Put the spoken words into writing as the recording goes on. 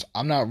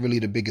I'm not really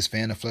the biggest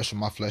fan of Flesh of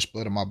My Flesh,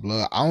 Blood of My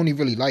Blood. I only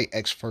really like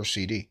X first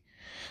CD.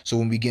 So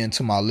when we get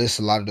into my list,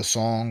 a lot of the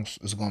songs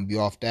is gonna be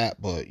off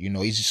that. But you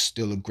know, he's just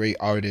still a great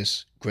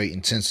artist, great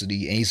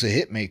intensity, and he's a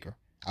hit maker.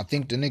 I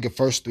think the nigga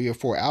first 3 or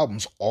 4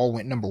 albums all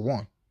went number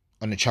 1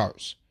 on the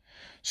charts.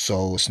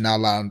 So it's not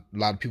a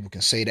lot of people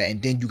can say that.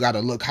 And then you gotta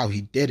look how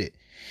he did it.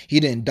 He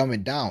didn't dumb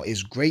it down.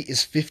 As great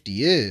as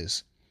 50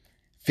 is,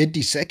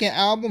 52nd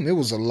album, it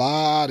was a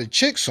lot of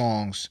chick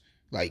songs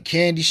like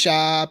Candy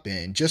Shop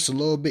and Just a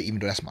Little Bit, even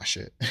though that's my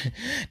shit.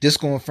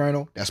 Disco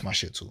Inferno, that's my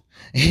shit too.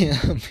 You know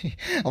what I mean?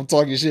 I'm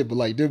talking shit, but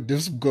like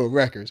there's some good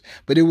records.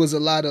 But it was a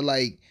lot of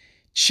like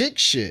chick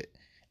shit.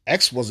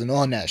 X wasn't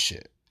on that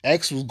shit.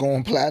 X was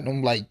going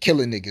platinum like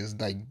killing niggas,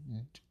 like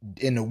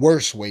in the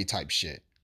worst way type shit.